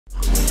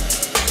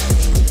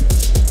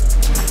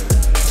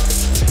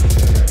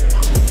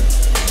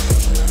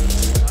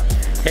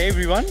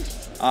everyone.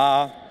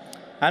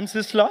 I'm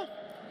Sistla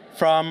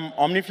from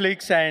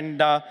Omniflix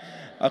and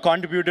a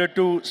contributor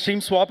to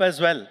StreamSwap as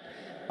well.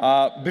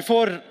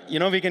 Before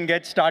we can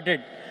get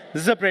started,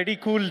 this is a pretty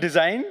cool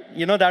design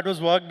that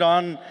was worked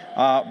on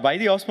by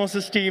the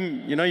Osmosis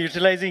team,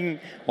 utilizing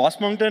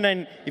Osmocon.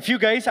 And if you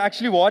guys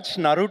actually watch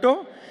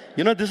Naruto,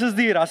 this is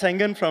the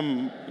Rasengan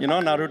from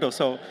Naruto.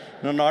 So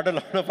not a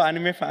lot of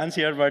anime fans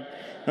here, but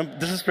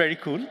this is pretty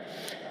cool.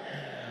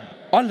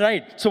 All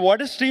right, so what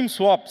is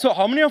StreamSwap? So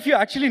how many of you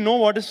actually know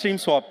what is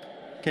StreamSwap?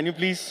 Can you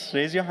please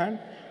raise your hand?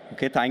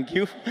 Okay, thank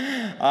you.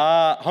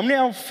 How many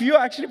of you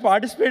actually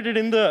participated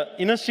in a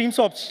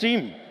StreamSwap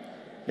stream?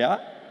 Yeah?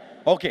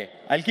 Okay,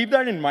 I'll keep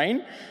that in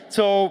mind.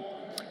 So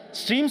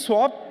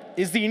StreamSwap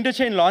is the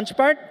Interchain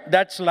launchpad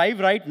that's live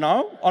right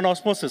now on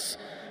Osmosis.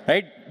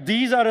 Right?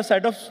 These are a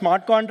set of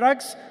smart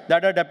contracts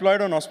that are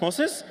deployed on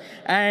Osmosis.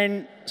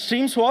 And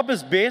StreamSwap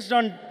is based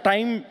on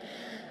time.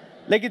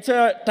 Like it's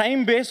a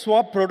time-based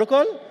swap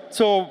protocol,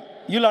 so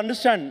you'll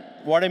understand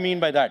what I mean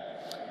by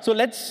that. So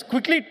let's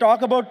quickly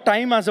talk about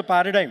time as a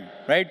paradigm,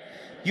 right?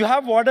 You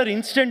have what are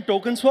instant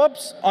token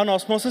swaps on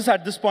Osmosis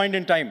at this point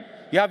in time.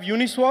 You have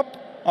Uniswap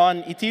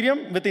on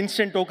Ethereum with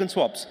instant token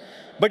swaps.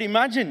 But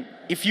imagine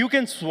if you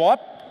can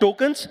swap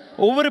tokens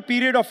over a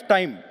period of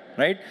time,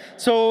 right?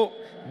 So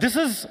this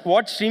is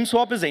what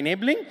StreamSwap is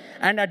enabling,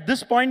 and at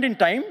this point in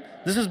time,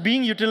 this is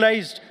being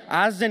utilized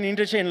as an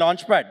Interchain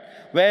launchpad,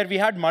 where we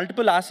had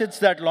multiple assets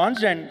that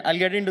launched, and I'll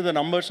get into the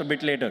numbers a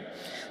bit later.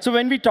 So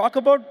when we talk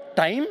about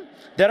time,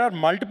 there are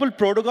multiple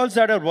protocols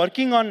that are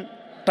working on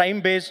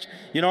time-based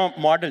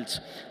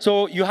models.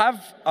 So you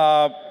have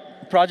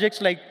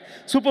projects like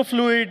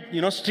Superfluid,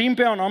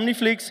 StreamPay on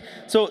Omniflix.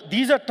 So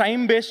these are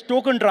time-based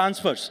token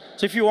transfers.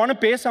 So if you want to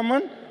pay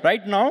someone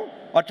right now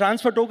or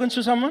transfer tokens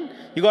to someone,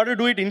 you got to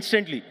do it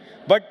instantly.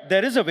 But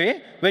there is a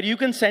way where you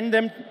can send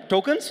them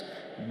tokens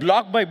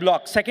block by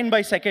block, second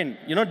by second,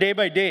 day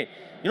by day,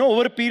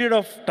 over a period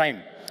of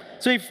time.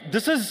 So if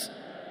this is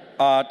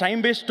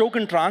time-based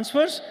token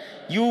transfers,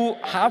 you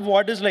have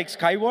what is like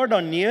Skyward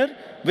or Near,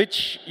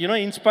 which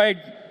inspired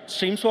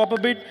StreamSwap a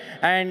bit,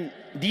 and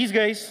these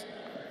guys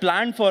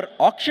plan for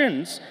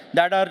auctions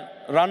that are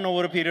run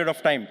over a period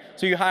of time.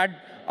 So you had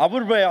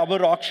hour by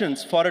hour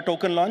auctions for a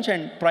token launch,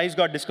 and price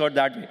got discovered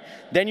that way.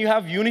 Then you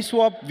have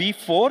Uniswap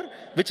v4,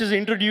 which is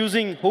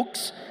introducing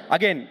hooks,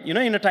 again,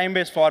 in a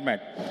time-based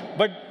format.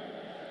 But,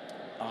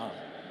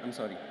 I'm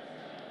sorry.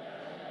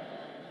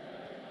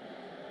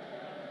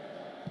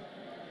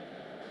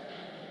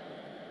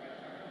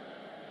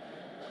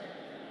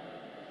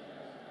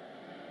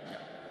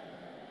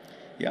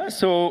 Yeah,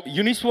 so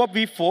Uniswap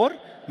v4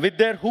 with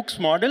their hooks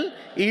model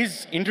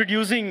is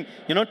introducing,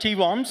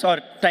 TWAMs or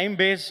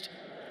time-based,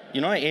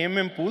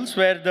 AMM pools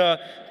where the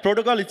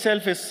protocol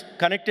itself is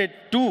connected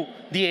to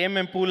the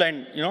AMM pool,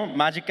 and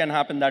magic can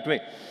happen that way.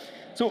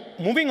 So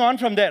moving on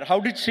from there, how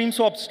did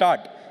StreamSwap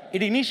start?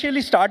 It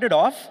initially started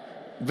off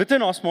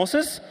within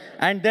Osmosis,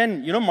 and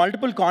then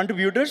multiple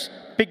contributors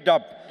picked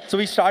up. So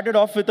we started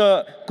off with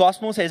a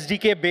Cosmos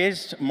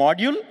SDK-based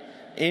module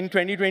in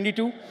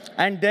 2022,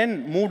 and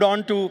then moved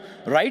on to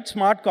write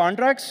smart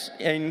contracts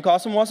in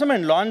Cosmos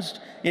and launched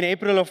in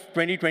April of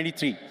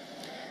 2023.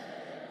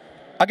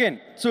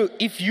 Again, so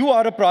if you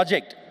are a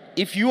project,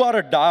 if you are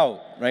a DAO,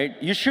 right,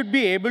 you should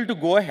be able to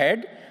go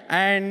ahead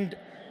and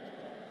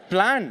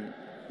plan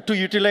to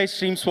utilize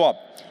StreamSwap.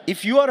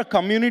 If you are a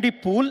community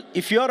pool,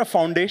 if you are a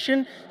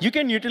foundation, you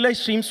can utilize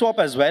StreamSwap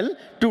as well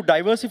to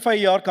diversify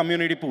your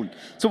community pool.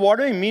 So what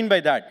do I mean by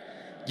that?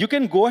 You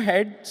can go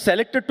ahead,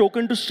 select a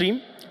token to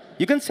stream.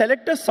 You can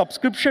select a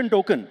subscription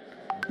token,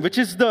 which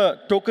is the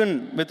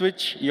token with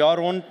which your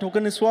own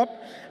token is swapped.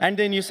 And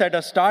then you set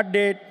a start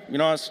date,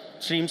 a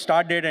stream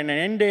start date and an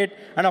end date,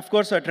 and of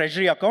course a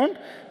treasury account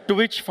to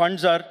which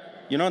funds are,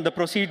 the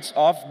proceeds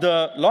of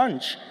the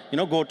launch,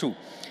 go to.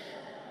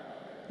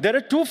 There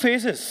are two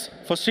phases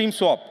for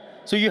StreamSwap.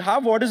 So you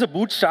have what is a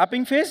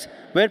bootstrapping phase,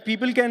 where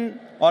people can,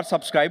 or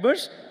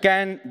subscribers,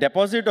 can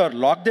deposit or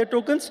lock their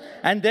tokens.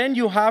 And then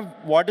you have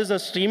what is a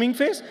streaming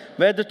phase,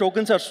 where the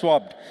tokens are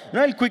swapped.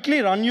 Now I'll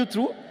quickly run you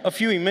through a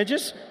few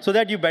images so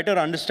that you better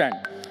understand.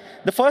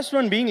 The first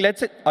one being,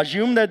 let's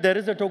assume that there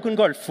is a token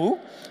called Foo,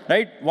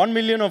 right? 1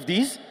 million of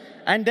these.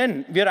 And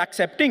then we are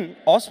accepting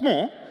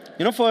Osmo,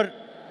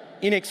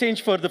 in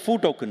exchange for the Foo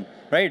token,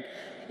 right?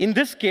 In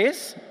this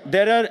case,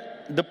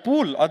 the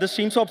pool or the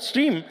StreamSwap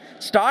stream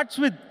starts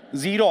with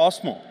 0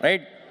 Osmo,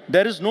 right?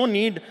 There is no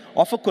need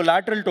of a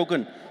collateral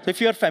token. So if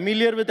you're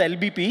familiar with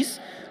LBPs,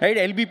 right,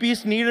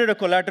 LBPs needed a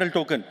collateral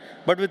token.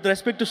 But with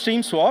respect to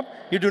StreamSwap,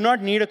 you do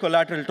not need a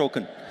collateral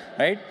token,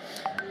 right?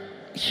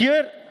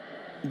 Here,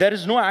 there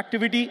is no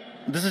activity.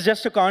 This is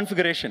just a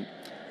configuration.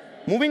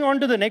 Moving on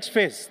to the next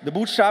phase, the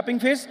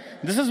bootstrapping phase.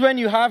 This is when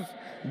you have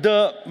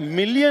the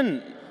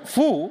million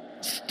Foo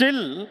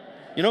still,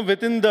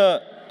 within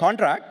the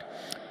contract.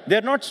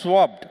 They're not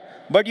swapped,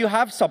 but you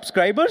have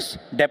subscribers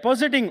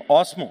depositing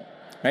Osmo,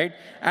 right?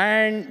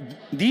 And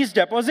these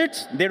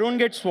deposits, they don't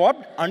get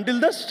swapped until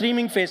the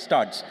streaming phase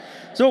starts.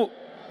 So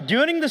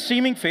during the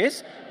streaming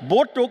phase,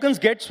 both tokens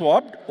get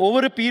swapped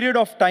over a period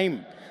of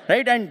time,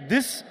 right? And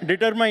this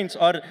determines,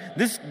 or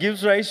this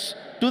gives rise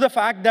to the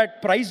fact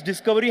that price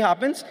discovery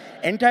happens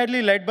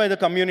entirely led by the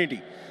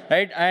community,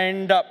 right?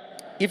 And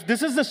if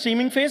this is the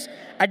streaming phase,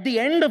 at the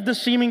end of the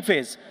streaming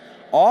phase,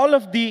 all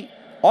of the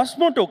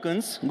Osmo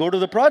tokens go to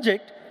the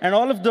project, and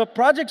all of the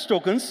project's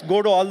tokens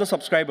go to all the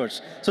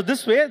subscribers. So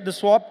this way, the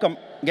swap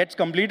gets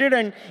completed,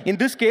 and in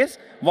this case,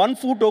 one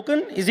foo token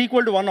is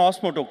equal to one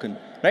Osmo token,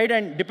 right?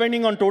 And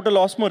depending on total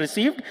Osmo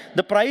received,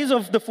 the price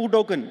of the foo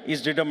token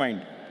is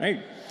determined, right?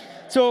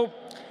 So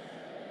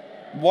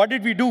what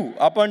did we do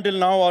up until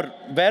now, or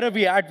where are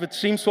we at with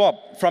Stream Swap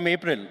from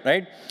April,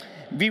 right?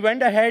 We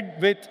went ahead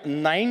with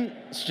 9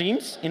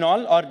 streams in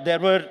all, or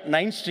there were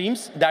 9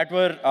 streams that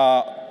were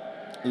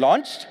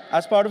launched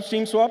as part of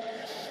Stream Swap.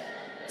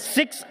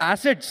 6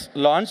 assets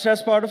launched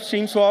as part of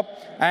Stream Swap,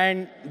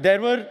 and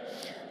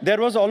there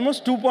was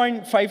almost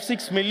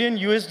 2.56 million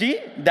USD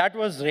that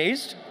was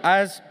raised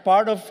as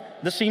part of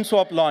the Stream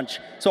Swap launch.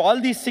 So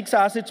all these 6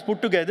 assets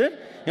put together,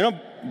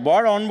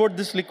 brought on board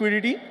this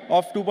liquidity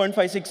of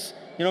 $2.56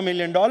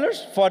 million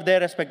for their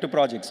respective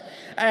projects.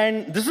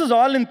 And this is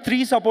all in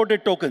 3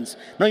 supported tokens.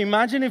 Now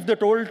imagine if the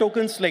total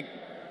tokens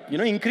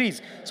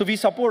increase. So we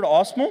support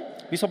Osmo,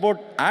 we support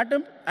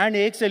Atom, and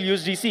AXL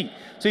USDC.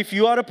 So if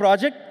you are a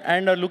project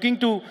and are looking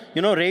to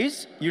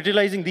raise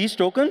utilizing these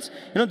tokens,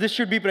 this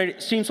should be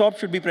Stream Swap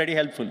should be pretty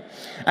helpful.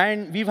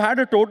 And we've had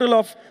a total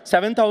of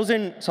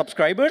 7,000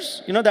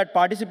 subscribers that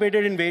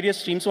participated in various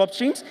Stream Swap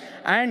streams,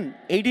 and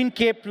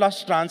 18K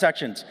plus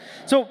transactions.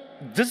 So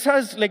this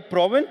has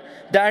proven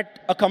that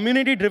a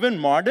community-driven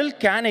model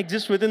can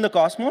exist within the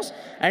Cosmos,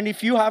 and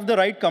if you have the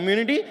right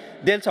community,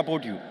 they'll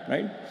support you,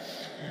 right?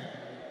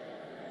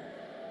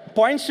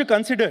 Points to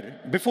consider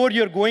before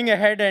you're going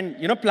ahead and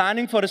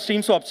planning for a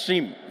Stream Swap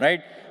stream,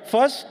 right?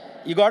 First,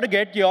 you got to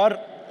get your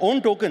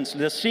own tokens,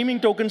 the streaming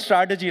token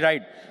strategy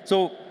right.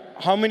 So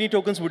how many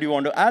tokens would you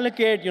want to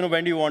allocate?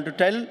 When do you want to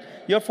tell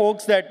your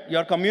folks that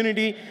your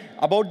community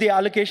about the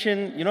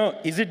allocation?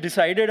 Is it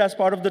decided as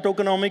part of the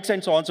tokenomics,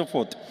 and so on and so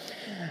forth?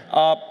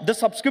 The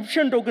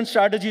subscription token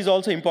strategy is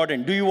also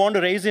important. Do you want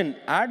to raise in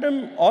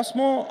Atom,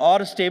 Osmo,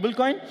 or a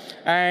stablecoin?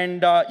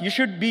 And you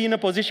should be in a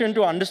position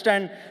to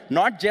understand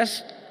not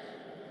just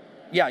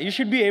you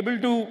should be able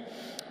to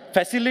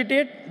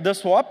facilitate the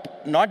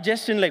swap, not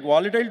just in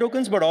volatile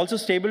tokens, but also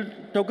stable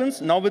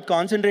tokens. Now with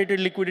concentrated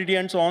liquidity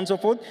and so on and so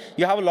forth,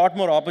 you have a lot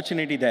more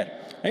opportunity there,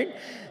 right?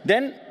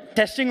 Then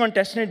testing on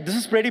testnet, this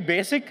is pretty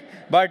basic,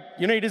 but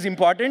it is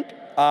important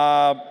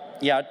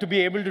to be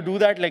able to do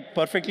that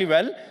perfectly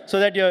well, so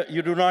that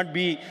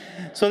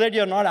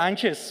you're not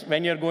anxious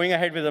when you're going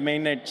ahead with the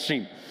mainnet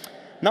stream.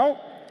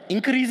 Now,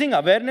 increasing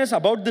awareness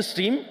about the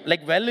stream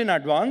well in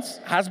advance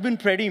has been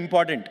pretty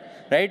important,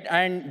 right?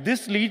 And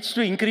this leads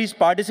to increased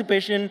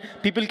participation.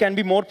 People can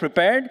be more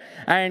prepared.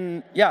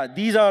 And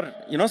these are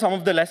some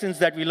of the lessons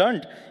that we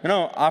learned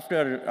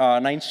after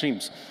 9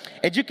 streams.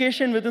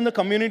 Education within the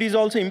community is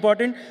also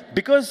important,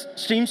 because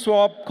Stream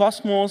Swap,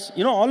 Cosmos,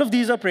 all of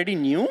these are pretty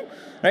new,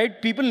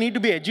 right? People need to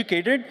be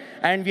educated,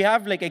 and we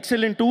have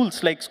excellent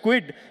tools like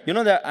Squid,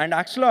 and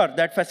Axelar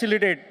that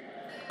facilitate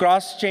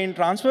cross-chain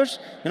transfers,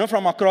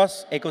 from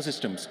across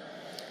ecosystems.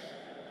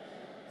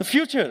 The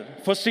future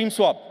for Stream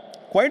Swap.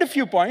 Quite a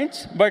few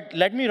points, but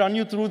let me run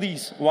you through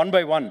these one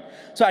by one.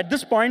 So at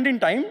this point in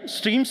time,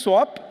 Stream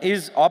Swap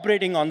is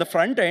operating on the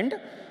front end.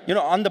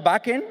 On the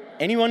back end,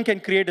 anyone can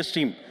create a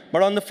stream.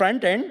 But on the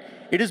front end,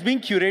 it is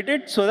being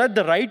curated so that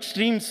the right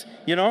streams,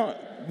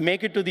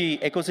 make it to the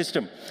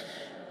ecosystem.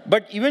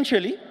 But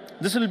eventually,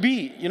 this will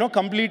be,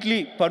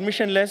 completely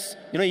permissionless,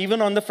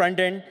 even on the front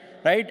end,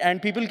 right?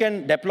 And people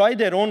can deploy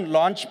their own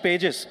launch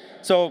pages.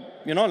 So,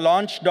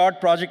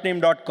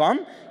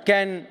 launch.projectname.com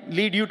can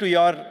lead you to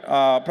your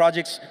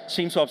project's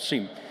Stream Swap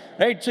stream,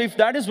 right? So if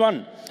that is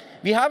one,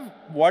 we have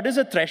what is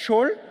a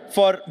threshold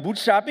for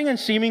bootstrapping and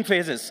streaming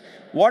phases.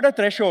 What are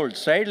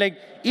thresholds, right?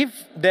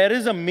 If there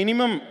is a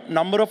minimum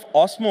number of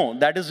Osmo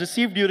that is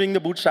received during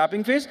the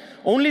bootstrapping phase,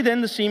 only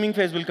then the streaming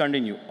phase will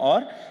continue.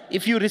 Or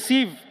if you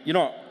receive,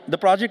 the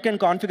project can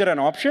configure an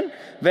option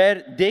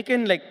where they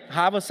can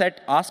have a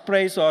set ask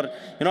price, or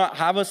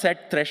have a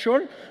set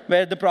threshold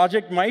where the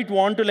project might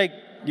want to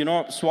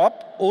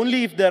swap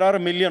only if there are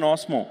 1 million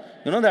Osmo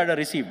that are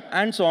received,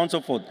 and so on and so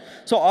forth.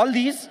 So all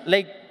these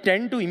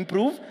tend to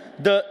improve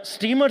the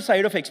streamer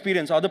side of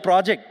experience, or the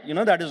project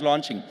that is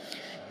launching.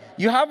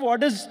 You have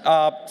what is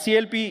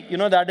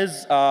CLP, that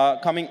is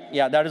coming,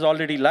 that is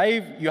already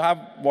live. You have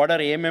what are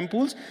AMM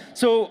pools.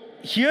 So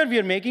here we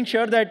are making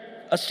sure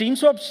that a Stream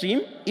Swap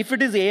stream, if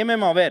it is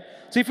AMM aware,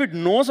 so if it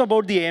knows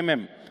about the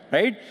AMM,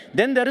 right,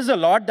 then there is a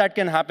lot that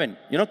can happen.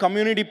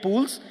 Community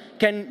pools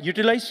can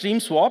utilize Stream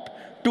Swap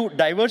to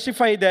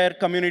diversify their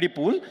community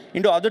pool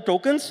into other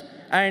tokens,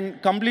 and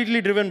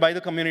completely driven by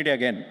the community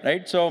again,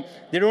 right? So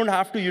they don't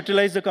have to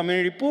utilize the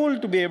community pool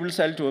to be able to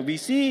sell to a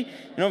VC,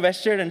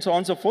 vested, and so on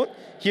and so forth.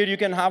 Here you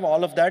can have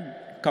all of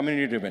that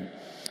community driven.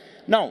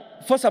 Now,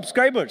 for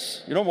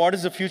subscribers, what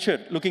is the future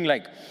looking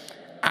like?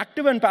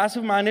 Active and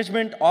passive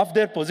management of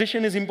their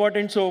position is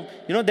important. So,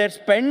 their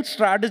spend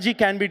strategy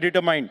can be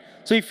determined.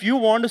 So if you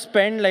want to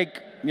spend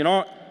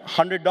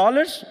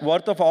 $100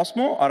 worth of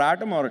Osmo or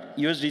Atom or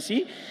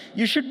USDC,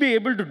 you should be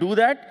able to do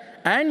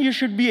that, and you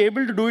should be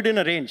able to do it in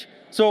a range.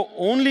 So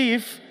only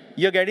if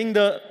you're getting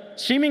the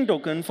streaming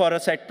token for a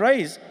set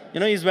price,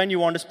 is when you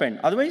want to spend.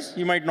 Otherwise,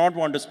 you might not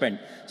want to spend.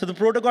 So the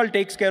protocol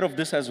takes care of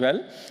this as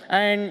well.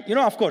 And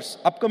of course,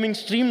 upcoming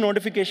stream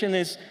notification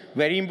is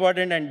very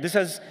important. And this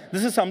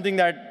is something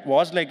that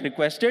was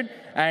requested.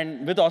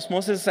 And with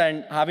Osmosis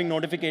and having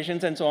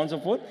notifications and so on and so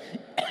forth,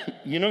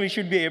 we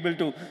should be able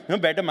to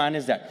better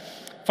manage that.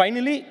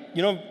 Finally,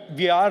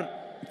 we are,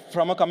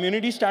 from a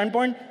community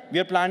standpoint, we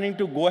are planning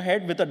to go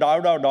ahead with a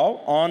DAO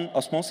on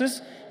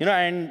Osmosis,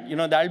 and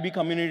that'll be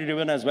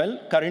community-driven as well.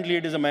 Currently,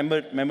 it is a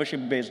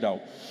membership-based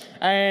DAO.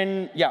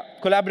 And yeah,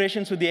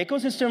 collaborations with the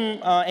ecosystem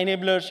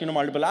enablers,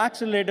 multiple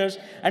accelerators,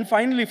 and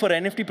finally, for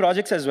NFT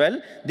projects as well,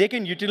 they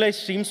can utilize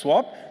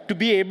StreamSwap to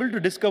be able to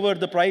discover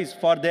the price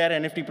for their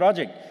NFT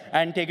project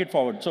and take it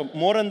forward. So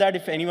more on that,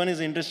 if anyone is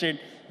interested,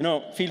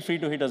 feel free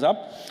to hit us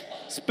up.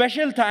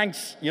 Special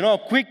thanks, a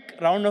quick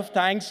round of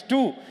thanks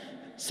to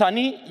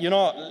Sunny.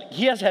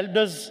 He has helped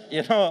us,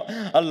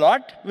 a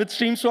lot with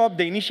StreamSwap.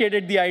 They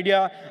initiated the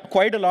idea.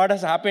 Quite a lot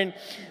has happened.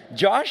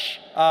 Josh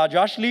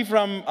Lee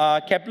from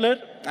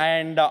Keplr,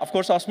 and of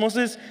course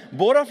Osmosis.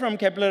 Bora from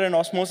Keplr and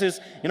Osmosis.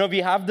 We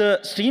have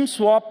the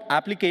StreamSwap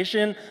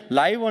application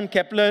live on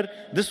Keplr.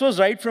 This was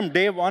right from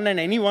day one, and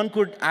anyone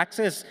could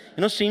access,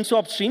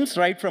 StreamSwap streams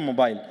right from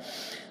mobile.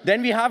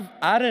 Then we have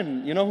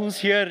Aaron, who's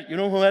here,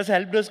 who has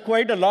helped us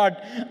quite a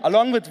lot,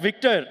 along with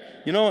Victor,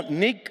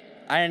 Nick,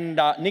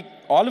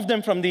 all of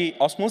them from the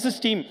Osmosis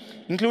team,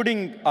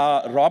 including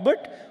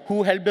Robert,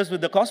 who helped us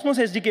with the Cosmos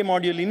SDK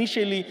module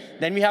initially.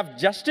 Then we have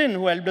Justin,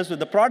 who helped us with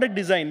the product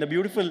design, the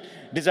beautiful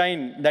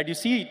design that you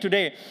see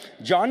today.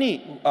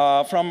 Johnny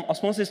from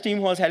Osmosis team,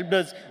 who has helped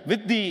us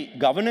with the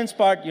governance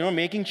part,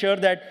 making sure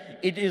that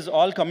it is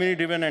all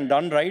community-driven and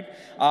done right.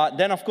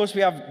 Then, of course,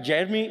 we have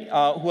Jeremy,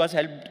 who has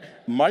helped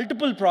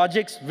multiple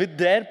projects with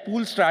their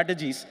pool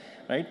strategies.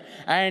 Right?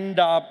 And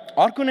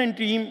Orkun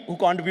team, who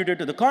contributed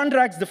to the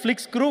contracts, the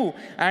Flix crew,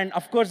 and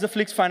of course the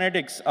Flix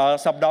fanatics,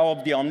 sub-DAO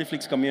of the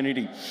Omniflix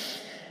community.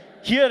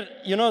 Here,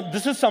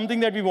 this is something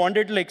that we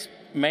wanted to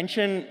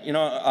mention,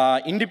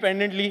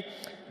 independently.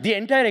 The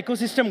entire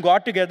ecosystem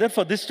got together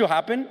for this to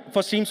happen,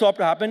 for StreamSwap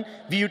to happen.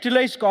 We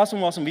utilized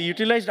Cosmos, we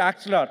utilized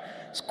Axelar,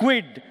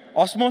 Squid,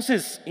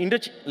 Osmosis,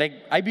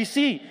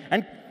 IBC,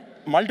 and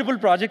multiple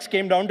projects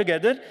came down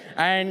together.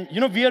 And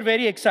we are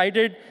very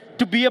excited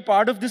to be a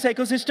part of this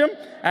ecosystem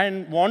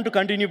and want to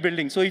continue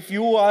building. So if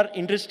you are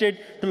interested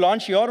to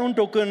launch your own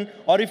token,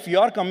 or if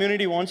your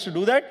community wants to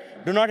do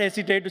that, do not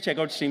hesitate to check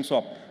out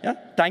StreamSwap. Yeah?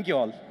 Thank you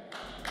all.